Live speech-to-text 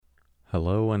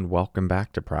Hello and welcome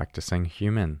back to Practicing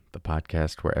Human, the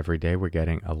podcast where every day we're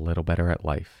getting a little better at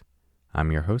life.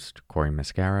 I'm your host, Corey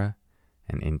Mascara,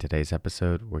 and in today's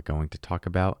episode, we're going to talk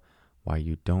about why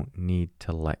you don't need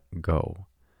to let go.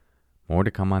 More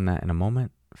to come on that in a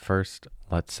moment. First,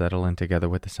 let's settle in together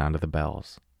with the sound of the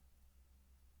bells.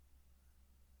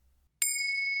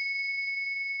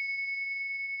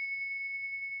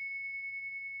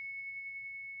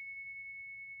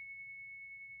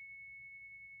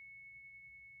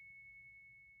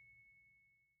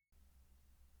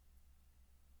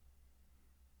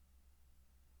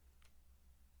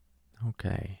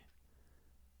 Okay,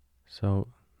 so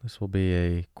this will be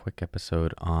a quick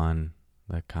episode on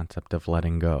the concept of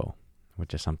letting go,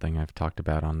 which is something I've talked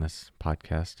about on this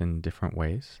podcast in different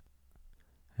ways.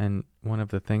 And one of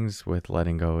the things with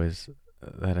letting go is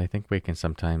that I think we can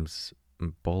sometimes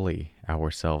bully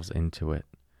ourselves into it.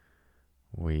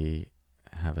 We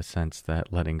have a sense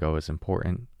that letting go is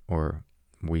important, or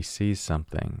we see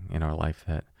something in our life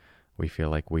that we feel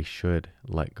like we should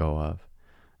let go of.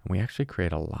 And we actually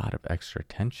create a lot of extra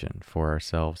tension for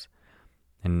ourselves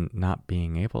in not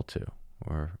being able to,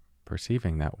 or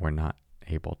perceiving that we're not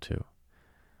able to.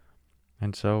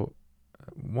 And so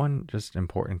one just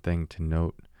important thing to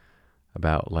note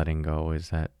about letting go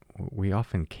is that we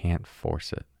often can't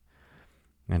force it.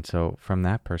 And so from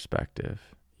that perspective,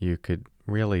 you could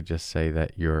really just say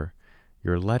that you're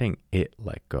letting it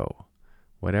let go.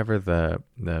 Whatever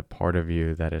the part of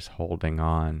you that is holding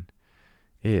on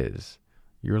is,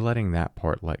 you're letting that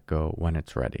part let go when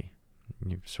it's ready.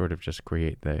 You sort of just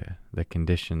create the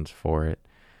conditions for it,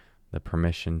 the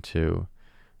permission to,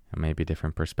 maybe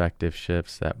different perspective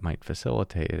shifts that might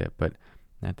facilitate it. But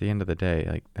at the end of the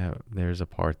day, there's a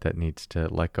part that needs to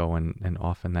let go, and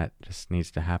often that just needs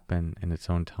to happen in its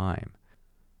own time.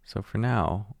 So for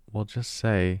now, we'll just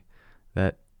say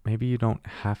that maybe you don't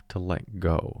have to let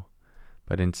go,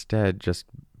 but instead just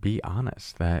be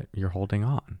honest that you're holding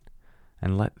on,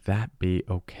 and let that be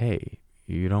okay.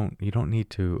 You don't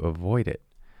need to avoid it.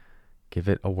 Give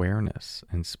it awareness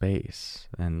and space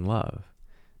and love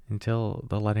until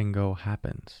the letting go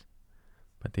happens.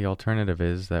 But the alternative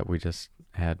is that we just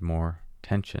add more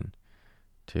tension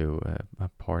to a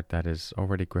part that is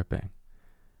already gripping.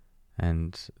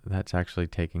 And that's actually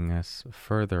taking us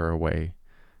further away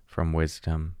from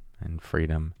wisdom and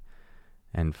freedom,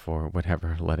 and for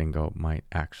whatever letting go might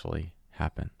actually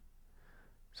happen.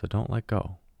 So don't let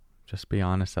go. Just be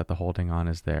honest that the holding on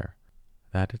is there.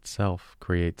 That itself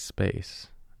creates space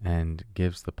and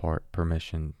gives the part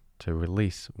permission to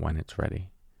release when it's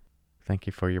ready. Thank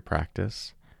you for your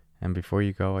practice. And before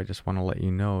you go, I just want to let you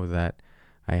know that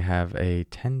I have a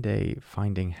 10-day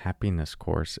Finding Happiness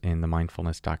course in the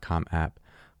mindfulness.com app,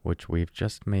 which we've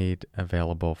just made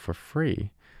available for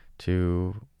free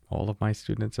to all of my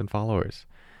students and followers.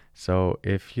 So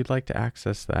if you'd like to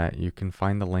access that, you can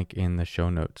find the link in the show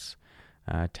notes.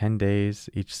 10 days,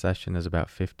 each session is about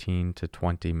 15 to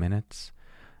 20 minutes,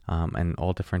 and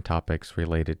all different topics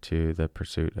related to the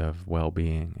pursuit of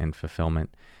well-being and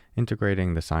fulfillment,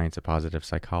 integrating the science of positive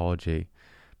psychology,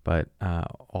 but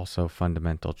also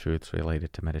fundamental truths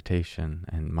related to meditation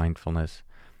and mindfulness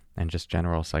and just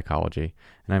general psychology.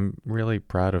 And I'm really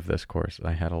proud of this course.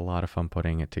 I had a lot of fun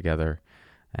putting it together.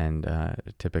 And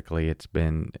typically it's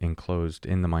been enclosed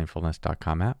in the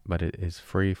mindfulness.com app, but it is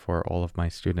free for all of my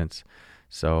students.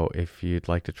 So if you'd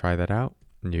like to try that out,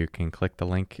 you can click the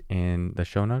link in the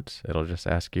show notes. It'll just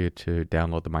ask you to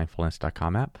download the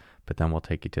mindfulness.com app, but then we'll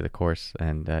take you to the course,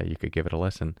 and you could give it a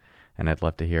listen. And I'd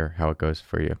love to hear how it goes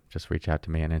for you. Just reach out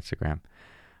to me on Instagram.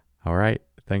 All right.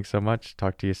 Thanks so much.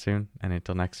 Talk to you soon. And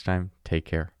until next time, take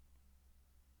care.